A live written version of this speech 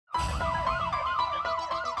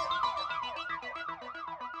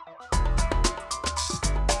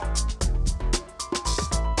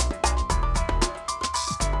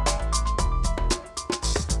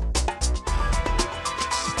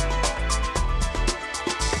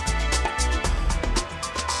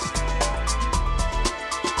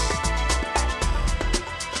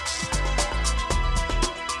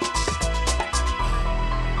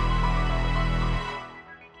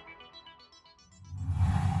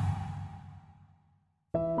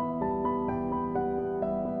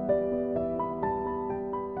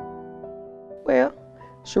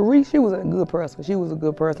Sharease, she was a good person. She was a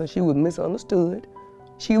good person. She was misunderstood.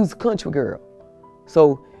 She was a country girl.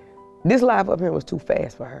 So this life up here was too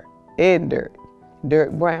fast for her. And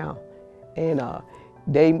Derek Brown. And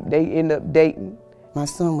they ended up dating. My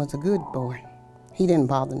son was a good boy. He didn't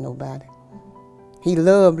bother nobody. He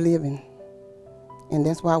loved living. And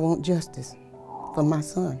that's why I want justice for my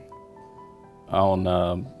son. On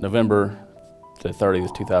November the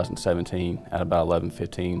 30th, 2017, at about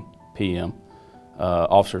 11:15 p.m.,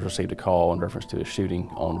 officers received a call in reference to a shooting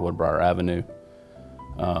on Woodbriar Avenue.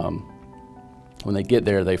 When they get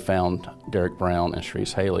there, they found Derek Brown and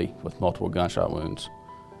Sharease Haley with multiple gunshot wounds.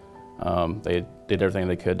 They did everything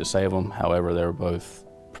they could to save them. However, they were both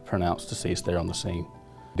pronounced deceased there on the scene.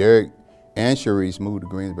 Derek and Sharease moved to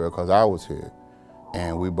Greensboro because I was here.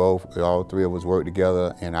 And we both, all three of us worked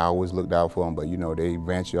together, and I always looked out for them, but you know, they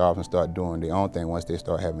branch off and start doing their own thing once they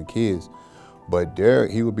start having kids. But Derek,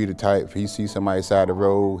 he would be the type, if he sees somebody side of the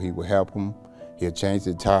road, he would help them. He'll change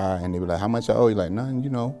the tire, and they be like, how much I owe you? Like, nothing, you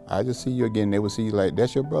know, I just see you again. They would see you like,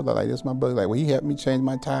 that's your brother, like, that's my brother. Like, well, he helped me change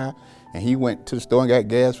my tire, and he went to the store and got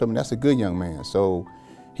gas from me. That's a good young man. So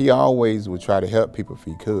he always would try to help people if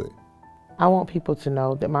he could. I want people to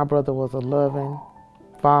know that my brother was a loving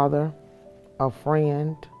father, a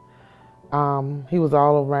friend. He was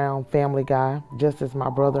all around family guy, just as my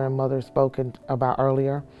brother and mother spoken about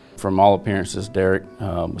earlier. From all appearances, Derek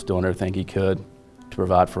was doing everything he could to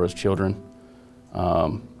provide for his children.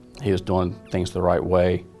 He was doing things the right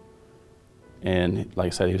way. And like I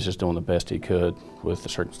said, he was just doing the best he could with the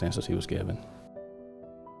circumstances he was given.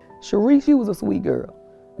 Sharease, she was a sweet girl,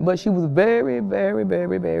 but she was very, very,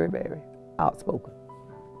 very, very, very outspoken.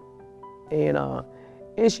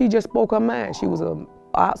 And she just spoke her mind. She was an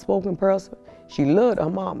outspoken person. She loved her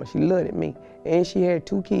mama, she loved me. And she had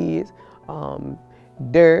 2 kids,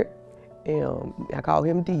 Derek, and I call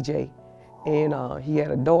him DJ. And he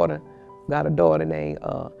had a daughter, got a daughter named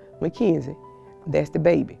Mackenzie. That's the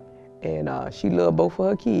baby. And she loved both of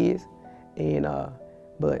her kids, and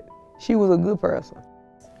but she was a good person.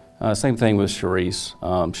 Same thing with Sharease.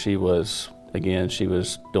 She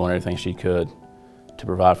was doing everything she could to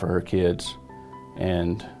provide for her kids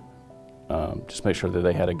and just make sure that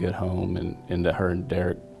they had a good home, and that her and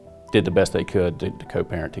Derek did the best they could to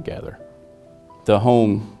co-parent together. The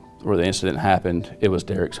home where the incident happened, it was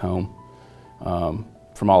Derek's home.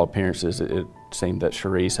 From all appearances, it seemed that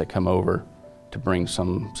Sharease had come over to bring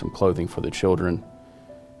some clothing for the children,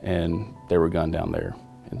 and they were gunned down there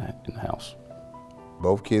in the house.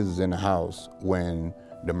 Both kids was in the house when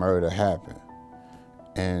the murder happened,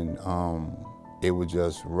 and it was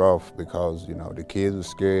just rough because, you know, the kids were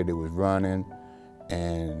scared, they was running,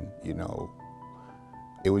 and, you know,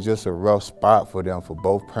 it was just a rough spot for them, for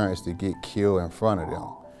both parents to get killed in front of them.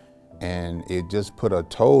 And it just put a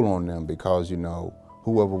toll on them because, you know,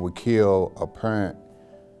 whoever would kill a parent,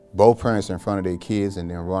 both parents in front of their kids and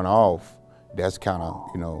then run off, that's kind of,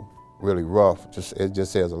 you know, really rough. It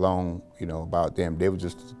just says alone, you know, about them. They would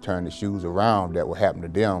just turn the shoes around that would happen to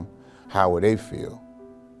them. How would they feel?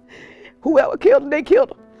 Whoever killed him, they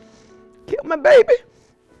killed him. Killed my baby.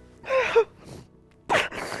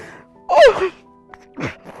 Oh.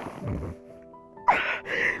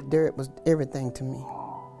 Derek was everything to me.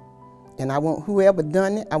 And I want whoever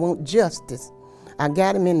done it, I want justice. I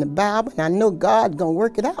got him in the Bible, and I know God's gonna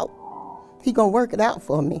work it out. He gonna work it out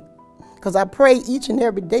for me. Because I pray each and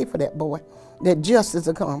every day for that boy, that justice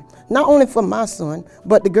will come. Not only for my son,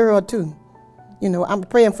 but the girl too. You know, I'm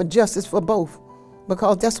praying for justice for both,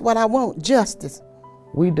 because that's what I want, justice.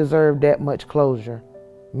 We deserve that much closure.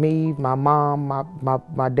 Me, my mom,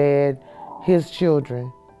 my dad, his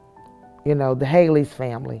children, you know, the Haley's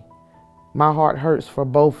family. My heart hurts for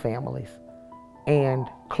both families. And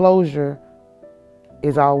closure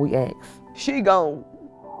is all we ask. She gone,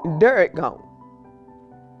 Derek gone.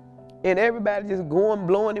 And everybody just going,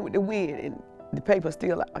 blowing it with the wind, and the paper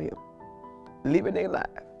still out here, living their life,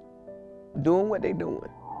 doing what they doing.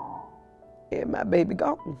 And my baby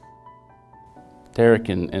gone. Derek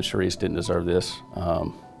and Sharease didn't deserve this.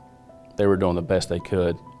 They were doing the best they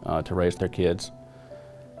could to raise their kids.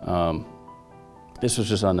 This was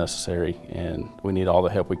just unnecessary, and we need all the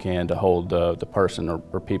help we can to hold the person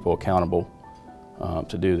or people accountable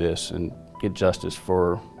to do this and get justice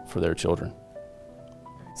for their children.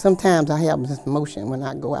 Sometimes I have this emotion when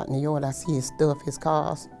I go out in the yard, I see his stuff, his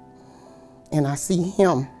cars, and I see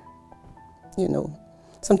him, you know.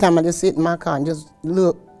 Sometimes I just sit in my car and just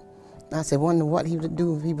look. I said, wonder what he would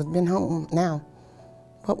do if he was been home now.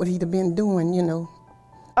 What would he have been doing, you know?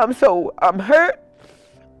 I'm hurt,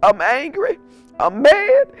 I'm angry, I'm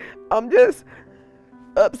mad, I'm just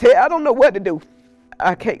upset. I don't know what to do.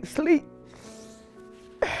 I can't sleep.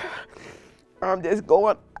 I'm just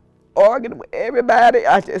going, arguing with everybody.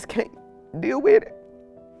 I just can't deal with it.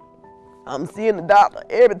 I'm seeing the doctor,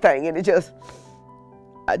 everything, and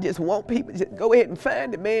I just want people to just go ahead and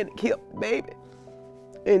find the man that killed the baby.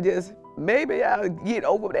 And just, maybe I'll get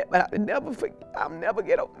over that, but I'll never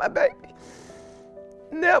get over my baby.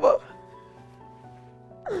 Never.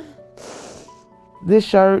 This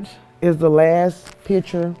shirt is the last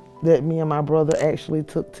picture that me and my brother actually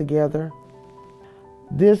took together.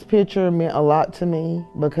 This picture meant a lot to me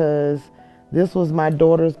because this was my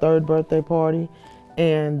daughter's 3rd birthday party.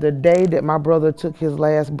 And the day that my brother took his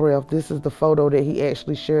last breath, this is the photo that he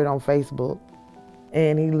actually shared on Facebook.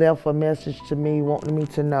 And he left a message to me wanting me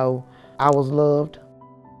to know I was loved.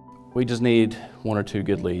 We just need 1 or 2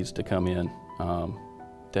 good leads to come in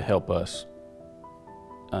to help us.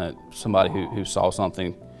 Somebody who saw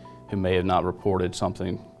something, who may have not reported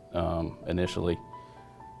something initially.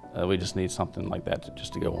 We just need something like that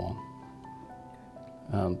just to go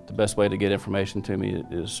on. The best way to get information to me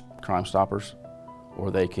is Crime Stoppers, or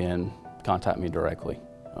they can contact me directly.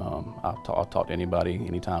 I'll talk to anybody,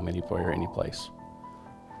 anytime, anywhere, any place.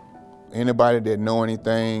 Anybody that know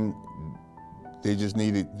anything, they just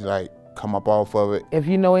need to like come up off of it. If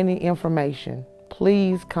you know any information,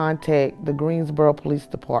 please contact the Greensboro Police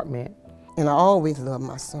Department. And I always love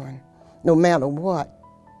my son, no matter what.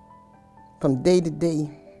 From day to day,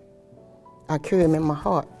 I carry him in my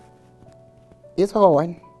heart. It's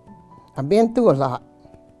hard. I've been through a lot.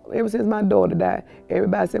 Ever since my daughter died,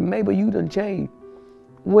 everybody said, Mabel, you done changed.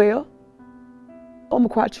 Well, I'm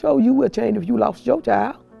quite sure you will change if you lost your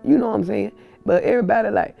child. You know what I'm saying? But everybody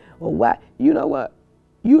like, well, why? You know what?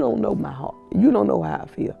 You don't know my heart. You don't know how I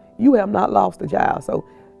feel. You have not lost a child. So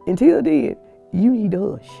until then, you need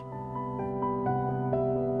to hush.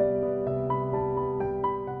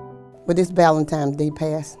 But this Valentine's Day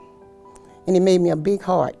passed, and it made me a big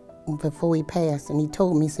heart before he passed. And he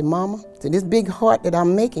told me, he said, Mama, so this big heart that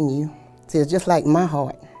I'm making you, it's just like my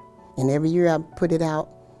heart. And every year I put it out,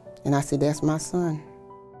 and I said, that's my son.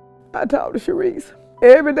 I talk to Sharease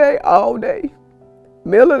every day, all day.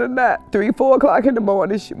 Middle of the night, 3, 4 o'clock in the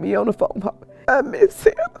morning, she be on the phone. I miss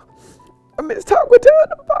him. I miss talking to her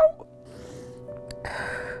on the phone.